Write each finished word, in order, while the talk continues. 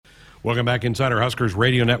Welcome back inside our Huskers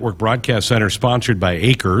Radio Network Broadcast Center, sponsored by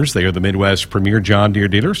Acres. They are the Midwest's premier John Deere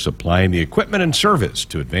dealer, supplying the equipment and service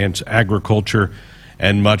to advance agriculture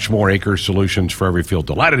and much more. Acres solutions for every field.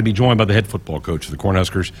 Delighted to be joined by the head football coach of the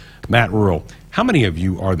Cornhuskers, Matt Rhule. How many of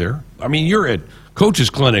you are there? I mean, you're at coaches'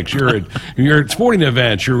 clinics, you're at sporting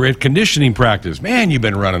events, you're at conditioning practice. Man, you've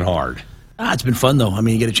been running hard. It's been fun, though. I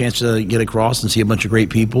mean, you get a chance to get across and see a bunch of great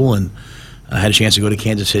people, and I had a chance to go to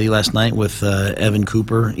Kansas City last night with Evan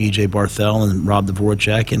Cooper, E.J. Barthel, and Rob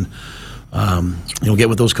Dvorak, and get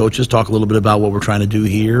with those coaches, talk a little bit about what we're trying to do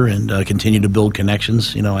here, and continue to build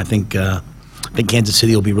connections. I think Kansas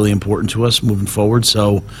City will be really important to us moving forward.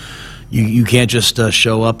 So you can't just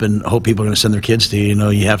show up and hope people are going to send their kids to you.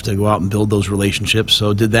 You have to go out and build those relationships.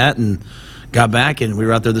 So did that and got back, and we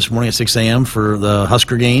were out there this morning at 6 a.m. for the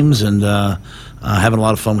Husker games, and having a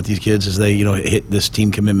lot of fun with these kids as they hit this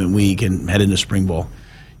team commitment week and head into spring ball.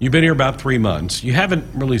 You've been here about 3 months. You haven't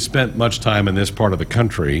really spent much time in this part of the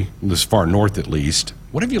country, this far north at least.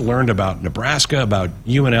 What have you learned about Nebraska, about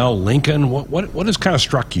UNL, Lincoln? What has kind of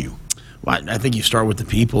struck you? Well, I think you start with the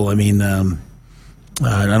people. I mean,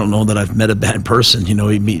 I don't know that I've met a bad person. You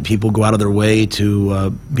meet people go out of their way to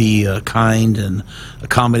be kind and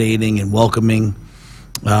accommodating and welcoming.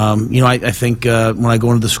 I think when I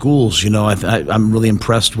go into the schools, I'm really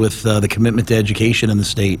impressed with the commitment to education in the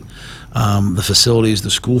state, the facilities,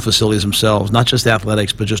 the school facilities themselves, not just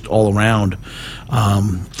athletics, but just all around.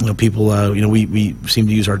 People, we seem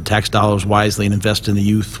to use our tax dollars wisely and invest in the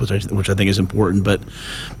youth, which I think is important. But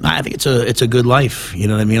I think it's a good life. You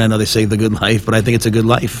know what I mean? I know they say the good life, but I think it's a good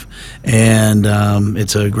life, and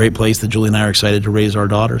it's a great place that Julie and I are excited to raise our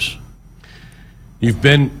daughters. You've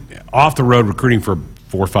been off the road recruiting for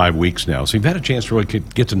 4 or 5 weeks now, so you've had a chance to really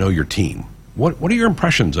get to know your team. What are your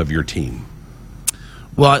impressions of your team?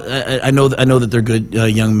 Well, I know that they're good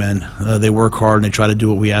young men. They work hard and they try to do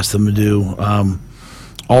what we ask them to do.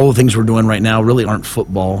 All the things we're doing right now really aren't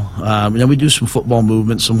football. We do some football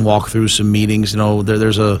movement, some walkthroughs, some meetings.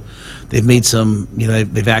 They've made some.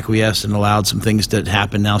 They've acquiesced and allowed some things to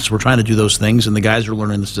happen now. So we're trying to do those things, and the guys are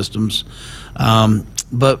learning the systems.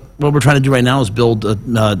 But what we're trying to do right now is build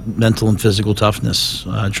mental and physical toughness,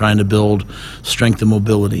 trying to build strength and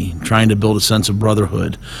mobility, trying to build a sense of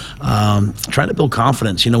brotherhood, trying to build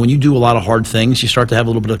confidence. When you do a lot of hard things, you start to have a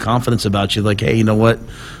little bit of confidence about you, like, hey, you know what,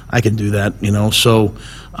 I can do that, So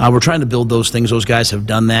we're trying to build those things. Those guys have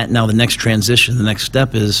done that. Now the next transition, the next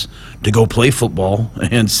step is to go play football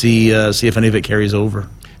and see if any of it carries over.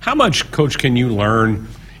 How much, Coach, can you learn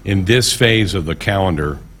in this phase of the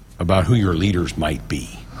calendar about who your leaders might be?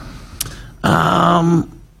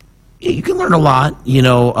 You can learn a lot.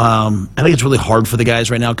 I think it's really hard for the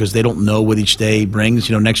guys right now because they don't know what each day brings.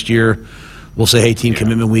 Next year we'll say, hey, team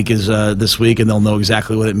commitment week is this week, and they'll know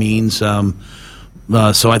exactly what it means. So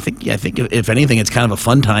I think if anything, it's kind of a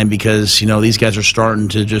fun time because these guys are starting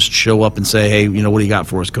to just show up and say, hey, what do you got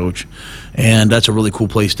for us, Coach? And that's a really cool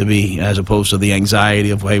place to be, as opposed to the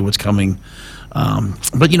anxiety of, hey, what's coming.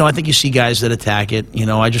 But I think you see guys that attack it.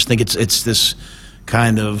 I just think it's this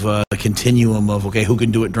kind of continuum of, okay, who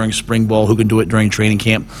can do it during spring ball, who can do it during training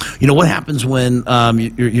camp. What happens when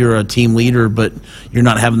you're a team leader but you're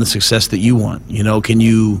not having the success that you want? Can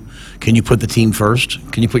you put the team first?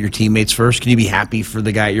 Can you put your teammates first? Can you be happy for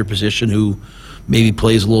the guy at your position who maybe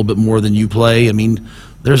plays a little bit more than you play? I mean,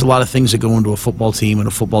 there's a lot of things that go into a football team, and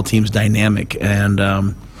a football team's dynamic,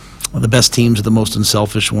 and the best teams are the most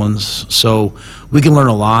unselfish ones. So we can learn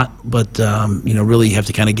a lot, but really you have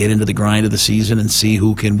to kind of get into the grind of the season and see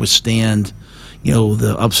who can withstand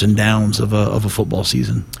the ups and downs of a football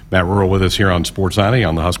season. Matt Rhule with us here on Sports 90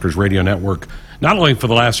 on the Huskers Radio Network. Not only for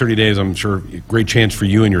the last 30 days, I'm sure great chance for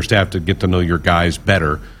you and your staff to get to know your guys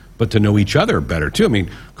better, but to know each other better too. I mean,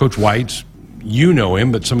 Coach White's, you know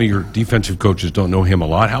him, but some of your defensive coaches don't know him a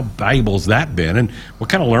lot. How valuable has that been, and what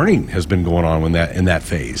kind of learning has been going on in that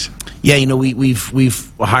phase? Yeah,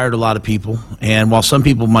 we've hired a lot of people, and while some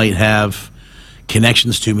people might have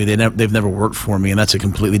connections to me, they've never worked for me, and that's a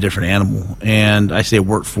completely different animal. And I say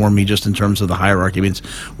work for me just in terms of the hierarchy.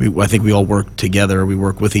 I think we all work together. We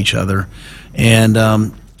work with each other, and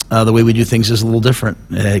the way we do things is a little different.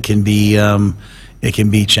 It can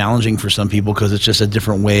be challenging for some people because it's just a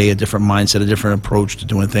different way, a different mindset, a different approach to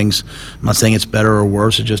doing things. I'm not saying it's better or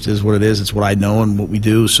worse. It just is what it is. It's what I know and what we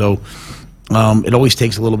do. So it always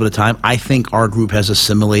takes a little bit of time. I think our group has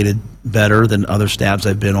assimilated better than other staffs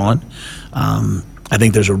I've been on. I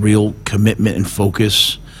think there's a real commitment and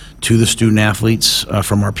focus to the student athletes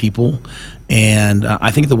from our people. And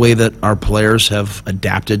I think the way that our players have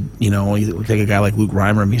adapted, you take a guy like Luke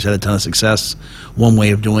Reimer, he's had a ton of success, one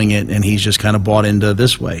way of doing it, and he's just kind of bought into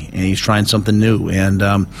this way, and he's trying something new. And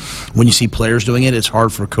when you see players doing it, it's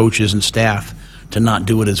hard for coaches and staff to not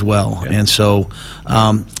do it as well. Yeah. And so,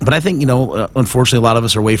 but I think, unfortunately, a lot of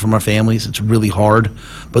us are away from our families. It's really hard.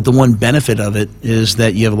 But the one benefit of it is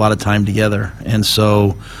that you have a lot of time together. And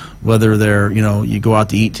so whether they're, you go out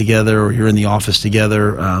to eat together or you're in the office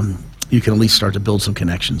together, you can at least start to build some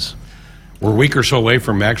connections. We're a week or so away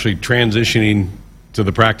from actually transitioning to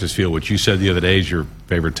the practice field, which you said the other day is your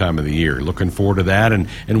favorite time of the year. Looking forward to that.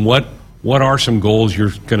 And what are some goals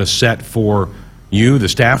you're going to set for you, the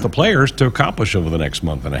staff, the players, to accomplish over the next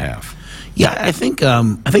month and a half? Yeah, I think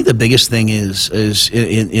the biggest thing is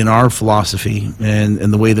in our philosophy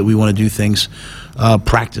and the way that we want to do things.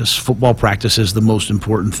 Practice, football practice is the most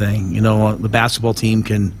important thing. The basketball team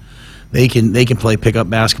can play pickup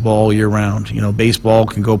basketball all year round. Baseball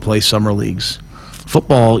can go play summer leagues.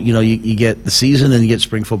 Football, you get the season and you get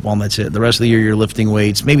spring football and that's it. The rest of the year you're lifting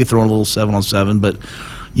weights, maybe throwing a little 7-on-7, but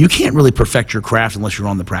you can't really perfect your craft unless you're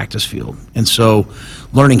on the practice field. And so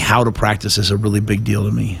learning how to practice is a really big deal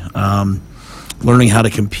to me. Learning how to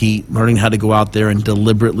compete, learning how to go out there and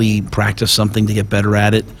deliberately practice something to get better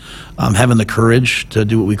at it. Having the courage to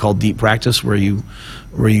do what we call deep practice, where you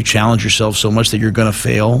challenge yourself so much that you're going to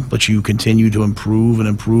fail, but you continue to improve and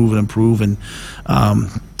improve and improve. And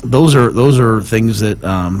those are things that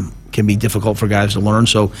can be difficult for guys to learn.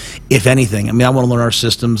 So if anything, I want to learn our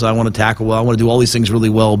systems, I want to tackle well, I want to do all these things really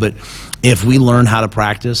well, but if we learn how to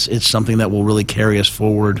practice, it's something that will really carry us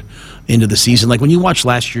forward into the season. Like when you watch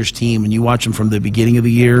last year's team and you watch them from the beginning of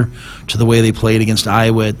the year to the way they played against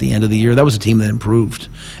Iowa at the end of the year, that was a team that improved.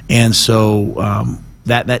 And so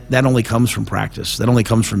that only comes from practice. That only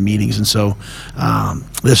comes from meetings. And so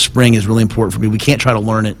this spring is really important for me. We can't try to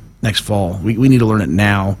learn it next fall. We need to learn it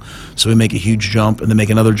now, so we make a huge jump and then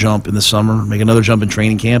make another jump in the summer, make another jump in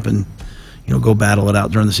training camp, and go battle it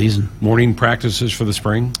out during the season. Morning practices for the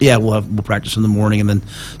spring? Yeah, we'll practice in the morning and then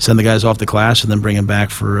send the guys off to class and then bring them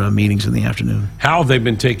back for meetings in the afternoon. How have they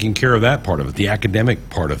been taking care of that part of it, the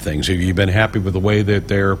academic part of things? Have you been happy with the way that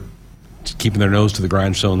they're keeping their nose to the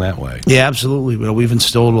grindstone that way? Yeah, absolutely. We've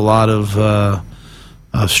instilled a lot of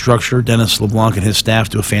structure. Dennis LeBlanc and his staff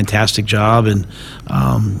do a fantastic job, and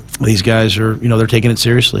these guys are, they're taking it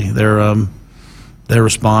seriously. They're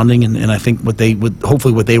responding, and I think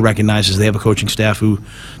hopefully what they recognize is they have a coaching staff who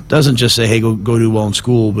doesn't just say, hey, go do well in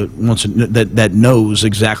school, but that knows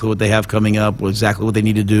exactly what they have coming up, exactly what they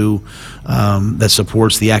need to do, that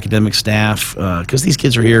supports the academic staff, because these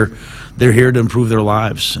kids are here. They're here to improve their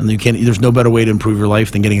lives, and there's no better way to improve your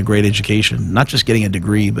life than getting a great education. Not just getting a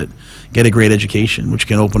degree, but get a great education, which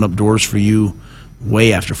can open up doors for you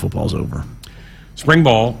way after football's over. Spring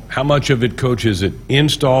ball, how much of it, Coach, is it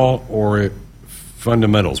install or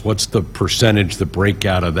fundamentals? What's the percentage, the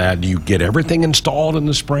breakout of that? Do you get everything installed in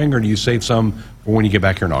the spring, or do you save some for when you get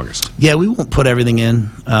back here in August? Yeah, we won't put everything in,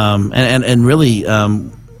 and really, I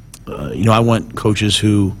want coaches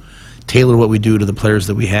who tailor what we do to the players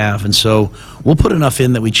that we have, and so we'll put enough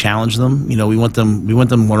in that we challenge them. We want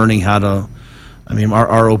them learning how to.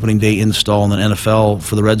 Our opening day install in the NFL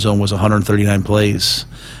for the Red Zone was 139 plays.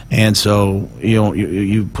 And so,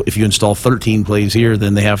 if you install 13 plays here,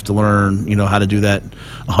 then they have to learn, how to do that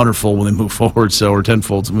 100-fold when they move forward, or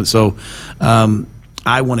 10-fold. So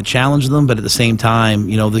I want to challenge them, but at the same time,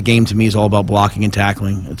 the game to me is all about blocking and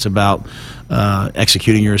tackling. It's about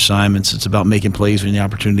executing your assignments. It's about making plays when the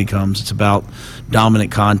opportunity comes. It's about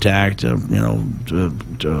dominant contact,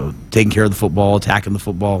 taking care of the football, attacking the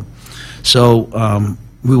football. So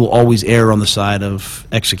we will always err on the side of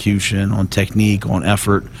execution, on technique, on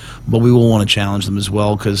effort, but we will want to challenge them as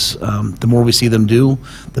well, because the more we see them do,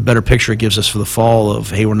 the better picture it gives us for the fall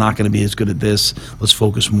of, hey, we're not going to be as good at this. Let's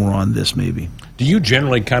focus more on this maybe. Do you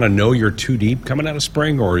generally kind of know you're too deep coming out of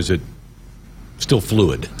spring, or is it still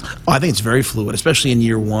fluid? I think it's very fluid, especially in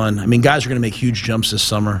year one. Guys are going to make huge jumps this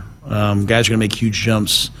summer. Guys are going to make huge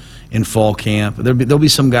jumps in fall camp. There'll be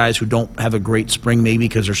some guys who don't have a great spring maybe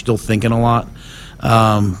because they're still thinking a lot.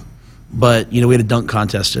 But, we had a dunk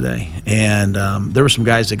contest today, and there were some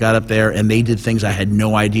guys that got up there and they did things I had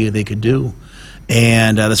no idea they could do.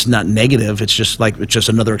 And that's not negative. It's just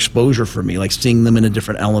another exposure for me, like seeing them in a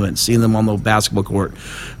different element, seeing them on the basketball court.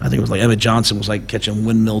 I think it was like Emmett Johnson was like catching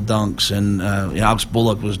windmill dunks, and Alex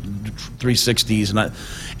Bullock was 360s.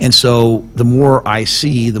 And so the more I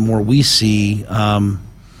see, the more we see,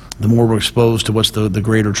 the more we're exposed to what's the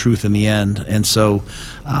greater truth in the end. And so,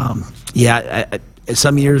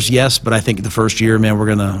 some years, yes, but I think the first year, man,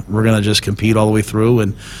 we're gonna just compete all the way through,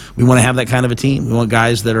 and we want to have that kind of a team. We want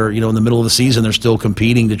guys that are, in the middle of the season, they're still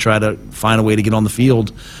competing to try to find a way to get on the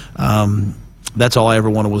field. That's all I ever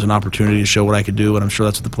wanted, was an opportunity to show what I could do, and I'm sure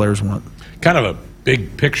that's what the players want. Kind of a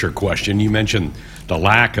big picture question. You mentioned the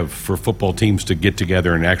lack for football teams to get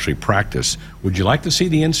together and actually practice. Would you like to see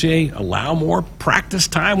the NCAA allow more practice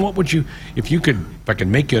time? What would you, if I could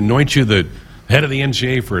make you anoint you the head of the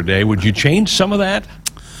NCAA for a day, would you change some of that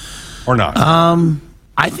or not?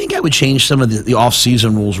 I think I would change some of the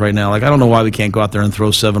off-season rules right now. Like, I don't know why we can't go out there and throw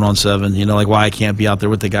 7-on-7, like why I can't be out there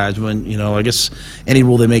with the guys when, I guess any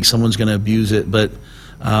rule they make, someone's going to abuse it. But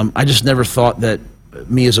I just never thought that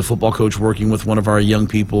me as a football coach working with one of our young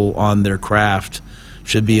people on their craft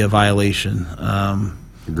should be a violation.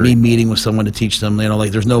 Me meeting with someone to teach them,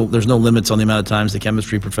 there's no limits on the amount of times the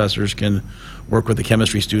chemistry professors can work with the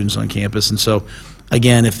chemistry students on campus. And so,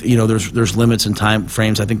 again, if there's limits and time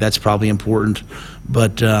frames, I think that's probably important.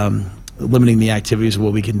 But limiting the activities of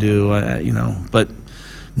what we can do, but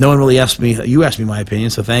no one really asked me. You asked me my opinion,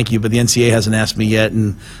 so thank you. But the NCAA hasn't asked me yet,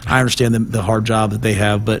 and I understand the hard job that they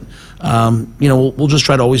have. But we'll just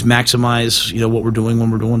try to always maximize what we're doing when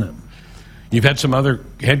we're doing it. You've had some other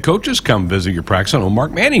head coaches come visit your practice. I know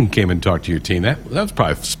Mark Manning came and talked to your team. That was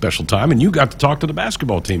probably a special time, and you got to talk to the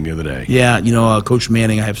basketball team the other day. Yeah, Coach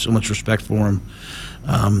Manning, I have so much respect for him.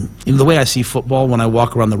 The way I see football, when I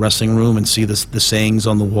walk around the wrestling room and see the sayings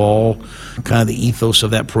on the wall, kind of the ethos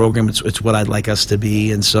of that program, it's what I'd like us to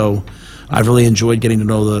be. And so I've really enjoyed getting to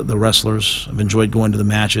know the wrestlers. I've enjoyed going to the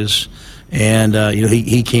matches. And,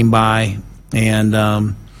 he came by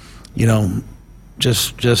and,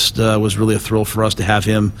 just was really a thrill for us to have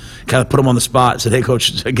him. Kind of put him on the spot, said, "Hey,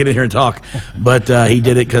 Coach, get in here and talk." But he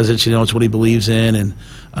did it because it's what he believes in, and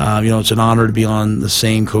it's an honor to be on the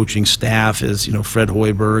same coaching staff as Fred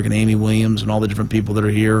Hoiberg and Amy Williams and all the different people that are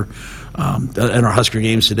here. In our Husker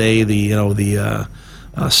games today, the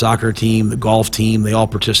soccer team, the golf team, they all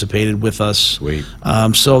participated with us. Sweet.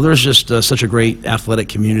 So there's just such a great athletic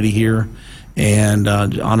community here, and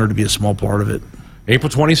honored to be a small part of it.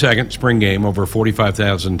 April 22nd, spring game. Over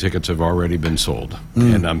 45,000 tickets have already been sold.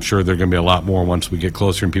 And I'm sure there are going to be a lot more once we get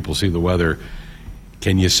closer and people see the weather.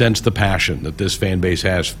 Can you sense the passion that this fan base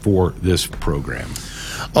has for this program?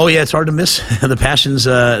 Oh, yeah, it's hard to miss. The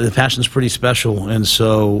passion's pretty special. And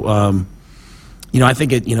so, I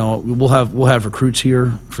think we'll have recruits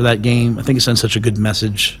here for that game. I think it sends such a good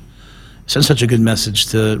message. It sends such a good message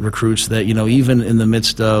to recruits that, even in the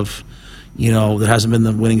midst of there hasn't been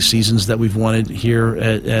the winning seasons that we've wanted here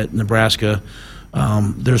at Nebraska.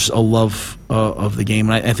 There's a love of the game.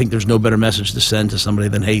 And I think there's no better message to send to somebody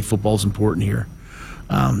than, hey, football's important here.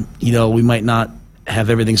 We might not have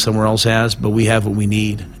everything somewhere else has, but we have what we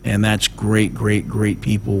need. And that's great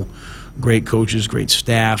people, great coaches, great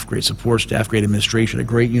staff, great support staff, great administration, a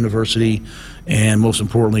great university, and most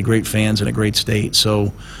importantly, great fans and a great state.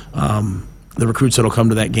 So, the recruits that'll come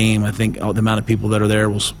to that game, I think the amount of people that are there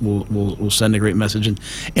will send a great message.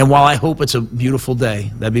 And while I hope it's a beautiful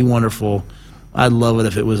day, that'd be wonderful, I'd love it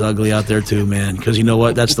if it was ugly out there too, man. Because you know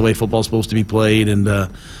what? That's the way football's supposed to be played. And what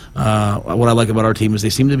I like about our team is they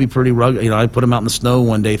seem to be pretty rugged. I put them out in the snow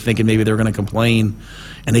one day thinking maybe they were going to complain,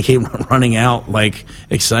 and they came running out like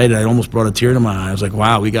excited. I almost brought a tear to my eye. I was like,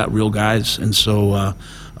 wow, we got real guys. And so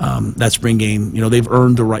that spring game, they've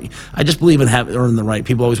earned the right. I just believe in having earned the right.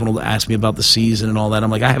 People always want to ask me about the season and all that. I'm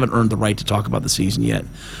like, I haven't earned the right to talk about the season yet.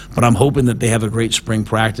 But I'm hoping that they have a great spring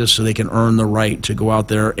practice so they can earn the right to go out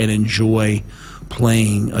there and enjoy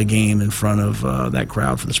playing a game in front of that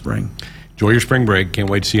crowd for the spring. Enjoy your spring break. Can't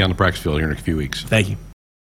wait to see you on the practice field here in a few weeks. Thank you.